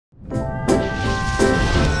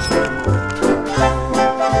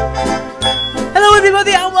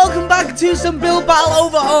everybody, and welcome back to some build battle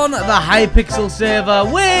over on the Hypixel server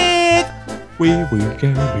with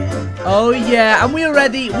WeeWeeGaming. Oh yeah, and we're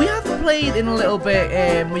ready. We haven't played in a little bit.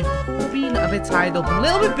 We've been a bit tied up, a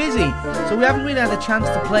little bit busy, so we haven't really had a chance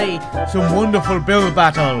to play some wonderful build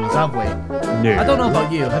battles, have we? No. I don't know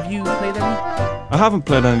about you. Have you played any? I haven't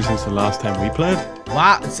played any since the last time we played.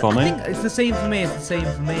 Wow, I Funny. think it's the same for me. It's the same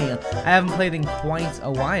for me. I haven't played in quite a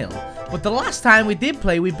while. But the last time we did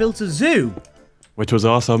play, we built a zoo. Which was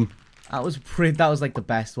awesome. That was like the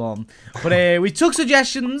best one. But we took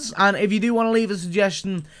suggestions, and if you do want to leave a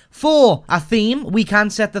suggestion for a theme, we can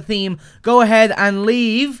set the theme. Go ahead and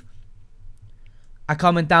leave a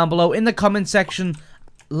comment down below in the comment section,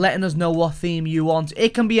 letting us know what theme you want.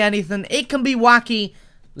 It can be anything. It can be wacky.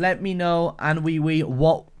 Let me know, and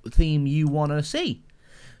what theme you want to see.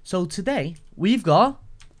 So today we've got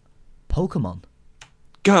Pokemon.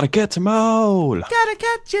 Gotta catch 'em all. Gotta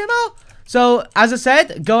catch 'em all. So, as I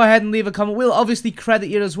said, go ahead and leave a comment. We'll obviously credit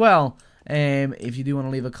you as well, if you do want to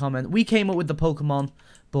leave a comment. We came up with the Pokemon,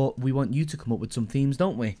 but we want you to come up with some themes,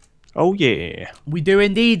 don't we? Oh, yeah. We do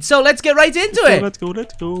indeed. So, let's get right into it. Let's go.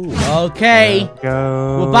 Okay.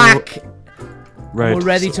 Go. We're back. Right. We're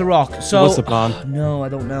ready to rock. So, what's the plan? No, I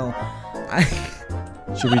don't know.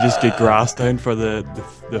 Should we just get grass down for the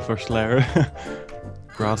first layer?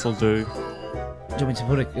 Grass will do. Do you want me to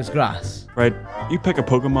put it as grass? Right. You pick a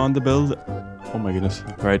Pokemon to build. Oh my goodness.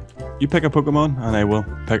 Right. You pick a Pokemon and I will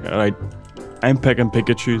pick. Right. I'm picking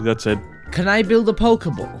Pikachu. That's it. Can I build a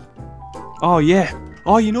Pokeball? Oh yeah.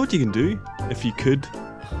 Oh, you know what you can do? If you could,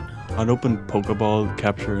 an open Pokeball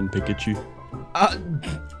capturing Pikachu. Are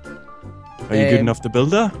you good enough to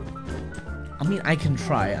build that? I mean, I can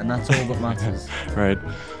try, and that's all that matters. Right.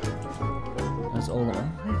 That's all that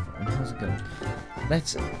matters. How's it going?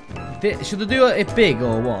 Should I do it big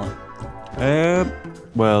or what?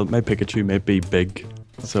 Well, my Pikachu may be big,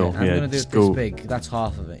 so Okay, I'm yeah, gonna do just it go. this big. That's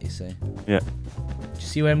half of it, you see. Yeah. Do you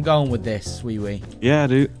see where I'm going with this, wee? Yeah, I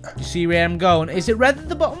do. Do you see where I'm going? Is it red at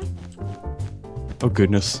the bottom? Oh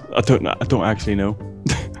goodness, I don't actually know.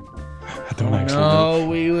 I don't actually know. No,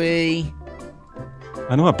 wee.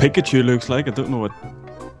 I know what Pikachu looks like. I don't know what.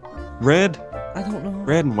 Red. I don't know.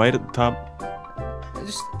 Red and white at the top.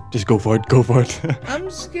 Just go for it. Go for it. I'm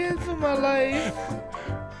scared for my life.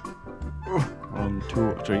 1,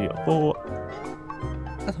 2, 3, 4.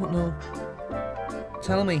 I don't know.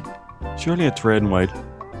 Tell me. Surely it's red and white.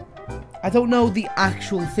 I don't know the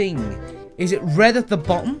actual thing. Is it red at the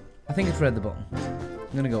bottom? I think it's red at the bottom.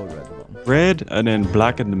 I'm gonna go with red at the bottom. Red and then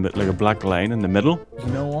black in the middle, like a black line in the middle.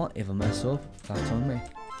 You know what? If I mess up, that's on me.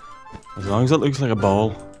 As long as it looks like a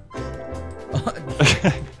ball.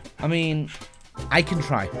 I mean, I can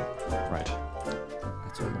try. Right.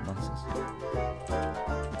 That's all that matters.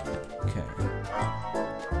 Okay.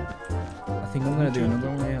 I think I'm gonna do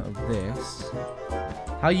another layer of this.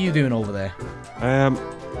 How are you doing over there?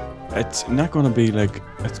 It's not gonna be like.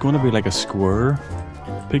 It's gonna be like a square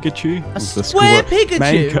Pikachu. A square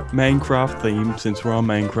Pikachu? Minecraft theme, since we're on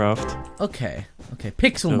Minecraft. Okay. Okay.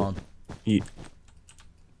 Pixelmon.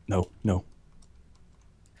 No.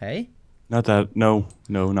 Hey? Not that. No,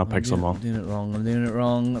 not Pixelmon. I'm doing it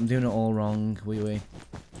wrong. I'm doing it all wrong. Wee.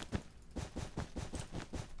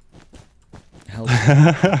 Help.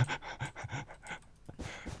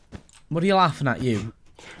 What are you laughing at, you?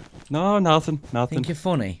 No, nothing. Think you're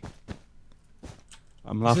funny?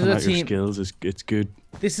 I'm laughing at your skills. It's good.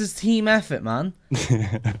 This is team effort, man.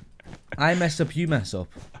 I mess up, you mess up.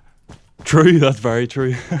 True, that's very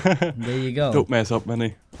true. There you go. Don't mess up,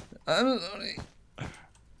 Minnie. I'm sorry.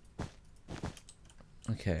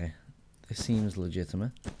 Okay, this seems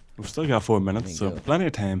legitimate. We've still got 4 minutes, so plenty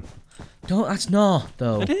of time. That's not,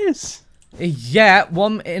 though. It is. Yeah,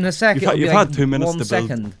 in a second. You've had 2 minutes to 1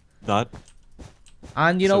 second. build that.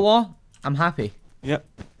 And you know what? I'm happy. Yep.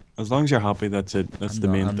 As long as you're happy, that's it. That's the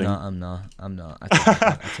main thing. I'm not.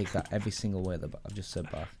 I take that every single way that I've just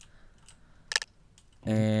said back.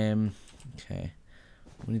 Okay.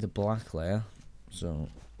 We need a black layer. So,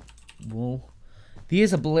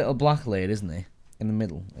 there's a little black layer, isn't there? In the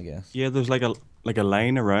middle, I guess. Yeah, there's like a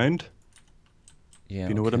line around. Yeah.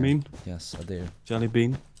 You know what I mean? Yes, I do. Jelly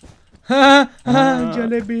bean.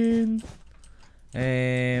 Jelly bean.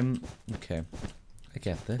 Okay. I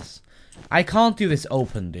get this. I can't do this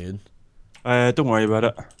open, dude. Don't worry about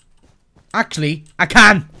it. Actually, I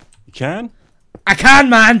can. You can? I can,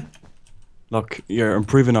 man. Look, you're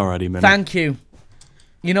improving already, man. Thank you.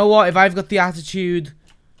 You know what? If I've got the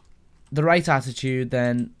right attitude,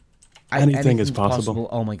 then anything is possible.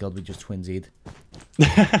 Oh my god, we just twinsied.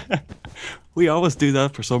 We always do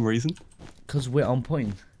that for some reason. Because we're on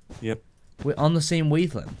point. Yep. We're on the same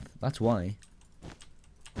wavelength. That's why.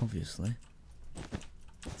 Obviously.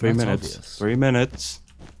 3 That's minutes. obvious. 3 minutes.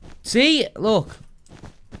 See? Look.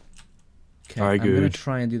 Okay, Very I'm going to good.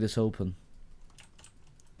 try and do this open.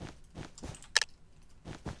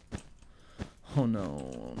 Oh no,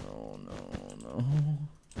 no, no, no.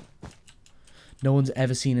 No one's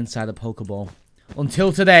ever seen inside a Pokeball.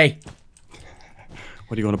 Until today.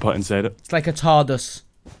 What are you going to put inside it? It's like a TARDIS.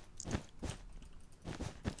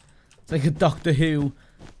 It's like a Doctor Who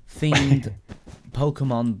themed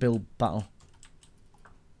Pokemon build battle.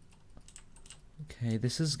 Okay,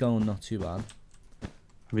 this is going not too bad.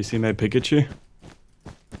 Have you seen my Pikachu?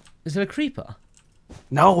 Is it a creeper?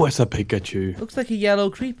 No, it's a Pikachu. Looks like a yellow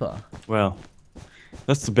creeper. Well,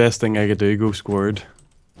 that's the best thing I could do, go squared.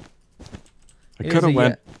 I It could is have a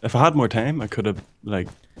went, if I had more time, I could have, like,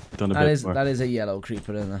 done a bit more. That is a yellow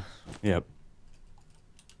creeper, isn't it? Yep.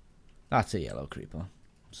 That's a yellow creeper.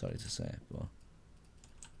 Sorry to say it, but...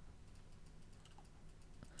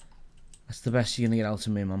 That's the best you're going to get out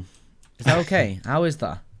of me, Mum. Is that okay? How is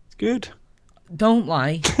that? It's good. Don't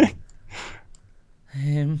lie.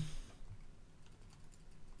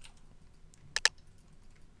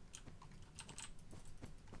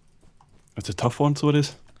 It's a tough one, so it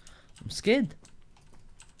is. I'm scared.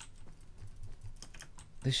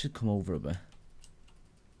 This should come over a bit.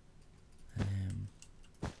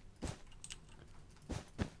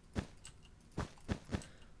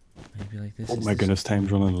 Maybe like this. Oh my goodness,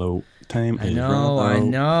 time's running low. Time is running low. I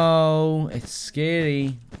know. It's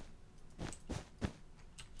scary.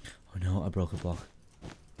 Oh no, I broke a block.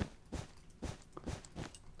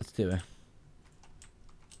 Let's do it.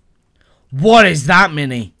 What is that,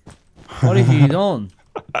 Minnie? What have you done?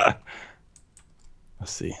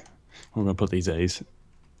 Let's see. We're going to put these A's.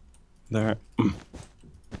 There.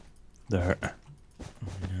 There.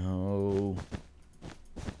 No.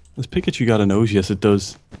 Does Pikachu got a nose? Yes, it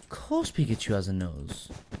does. Of course Pikachu has a nose.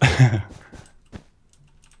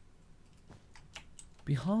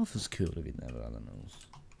 Be half as cool if he never had a nose.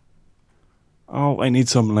 Oh, I need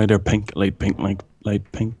some lighter pink, light pink, like light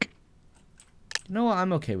pink. You know what?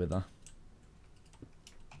 I'm okay with that.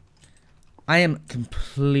 I am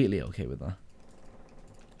completely okay with that.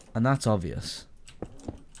 And that's obvious.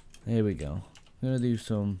 There we go. I'm going to do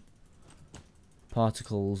some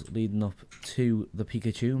particles leading up to the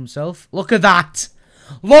Pikachu himself. Look at that!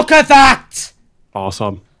 Look at that!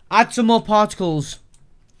 Awesome. Add some more particles.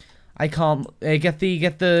 I can't get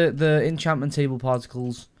the enchantment table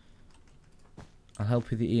particles. I'll help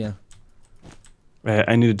with the ear.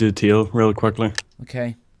 I need to do the tail real quickly.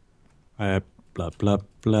 Okay. Blah blah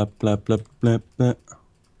blah blah blah blah blah.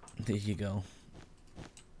 There you go.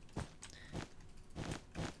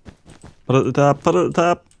 Put it at the top. Put it at the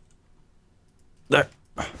top. There.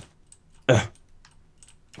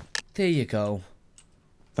 There you go.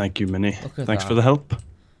 Thank you, Minnie. Look at Thanks that. for the help.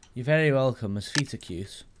 You're very welcome. His feet are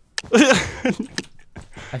cute.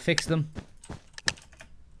 I fixed them.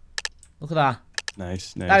 Look at that.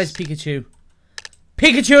 Nice, nice. That is Pikachu.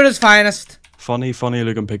 Pikachu at his finest. Funny, funny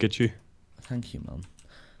looking Pikachu. Thank you, man.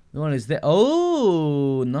 The one is there.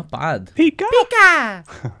 Oh, not bad. Pika!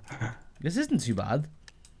 Pika! This isn't too bad.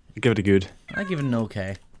 Give it a good. I give it an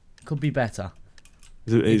okay. Could be better.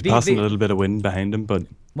 He's passing a little bit of wind behind him, but...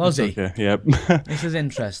 Was he? Okay, yep. This is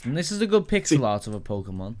interesting. This is a good pixel art of a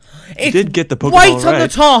Pokemon. You did get the Pokemon white right. on the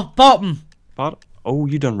top, bottom. Oh,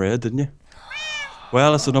 you done red, didn't you?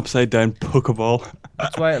 Well, it's an upside down Pokeball.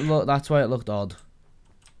 That's why it looked. That's why it looked odd.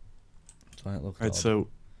 That's why it looked Right, odd. so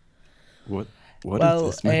what is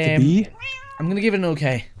this meant to be? I'm gonna give it an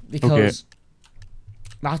okay because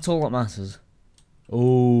that's all that matters.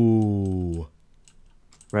 Oh,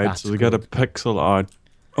 Right, that's so we got a good. pixel art.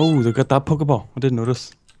 Oh, they got that Pokeball. I didn't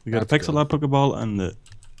notice. We got That's a pixel art Pokeball and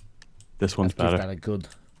this one's I've better. give that a good.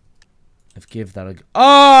 I've give that a.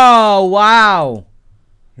 Oh wow!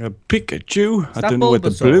 A Pikachu. I that don't know what the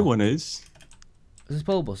Bulbasaur? blue one is. Is this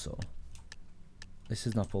Bulbasaur? This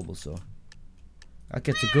is not Bulbasaur. That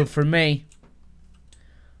gets a good from me.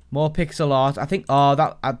 More pixel art. I think. Oh,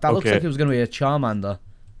 that looks Okay. like it was gonna be a Charmander.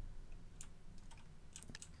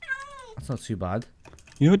 That's not too bad.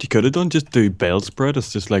 You know what you could have done? Just do Bellsprout.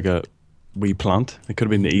 It's just like a wee plant. It could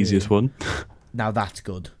have been the easiest one. Now that's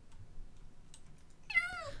good.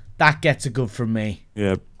 That gets a good from me.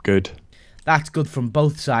 Yeah, good. That's good from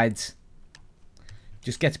both sides.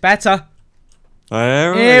 Just gets better.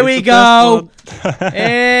 Alright, Here we it's the go. best one.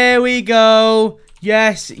 Here we go.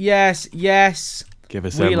 Yes, yes, yes. Give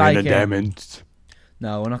us We a like rain of it. diamonds.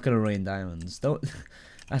 No, we're not gonna rain diamonds. Don't.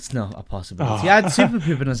 That's not a possibility. Oh. He had Super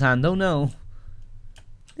Poop in his hand. Oh no.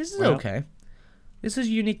 This is Well. okay. This is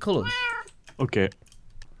unique colours. Okay.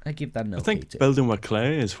 I give that an I okay think too. building with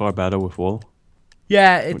clay is far better with wool.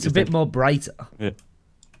 Yeah, it's a bit more brighter. Yeah.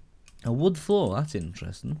 A wood floor, that's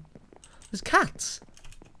interesting. There's cats.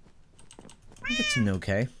 I think it's an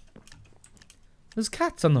okay. There's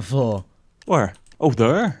cats on the floor. Where? Oh,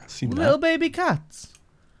 there. I've seen Little that. baby cats.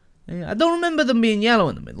 Yeah, I don't remember them being yellow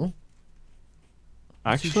in the middle.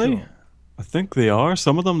 Actually, Sure. I think they are.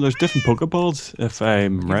 Some of them, there's different Pokeballs, if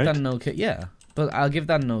I'm right. Give that an okay. Yeah, but I'll give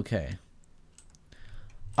that an okay.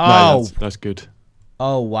 No, Oh. that's good.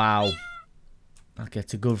 Oh, wow. That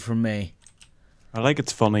gets a good from me. I like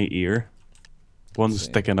its funny ear. One's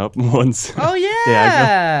sticking up and one's... Oh,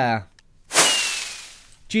 yeah!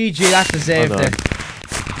 GG, that deserved Well it.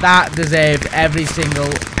 That deserved every single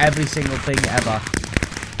thing ever.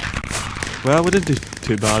 Well, we didn't do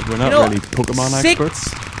too bad. We're not really Pokemon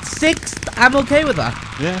experts. Sixth, I'm okay with that.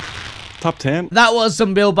 Yeah. Top 10. That was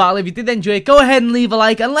some Bill Battle. If you did enjoy it, go ahead and leave a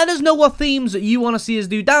like and let us know what themes you want to see us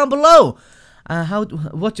do down below.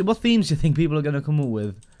 What themes do you think people are going to come up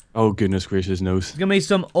with? Oh, goodness gracious knows. It's going to be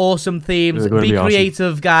some awesome themes. Be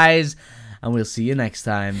creative, guys. And we'll see you next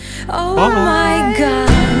time. Oh my God,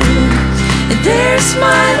 there's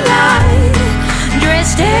my life,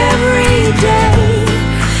 dressed every day,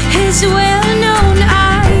 His will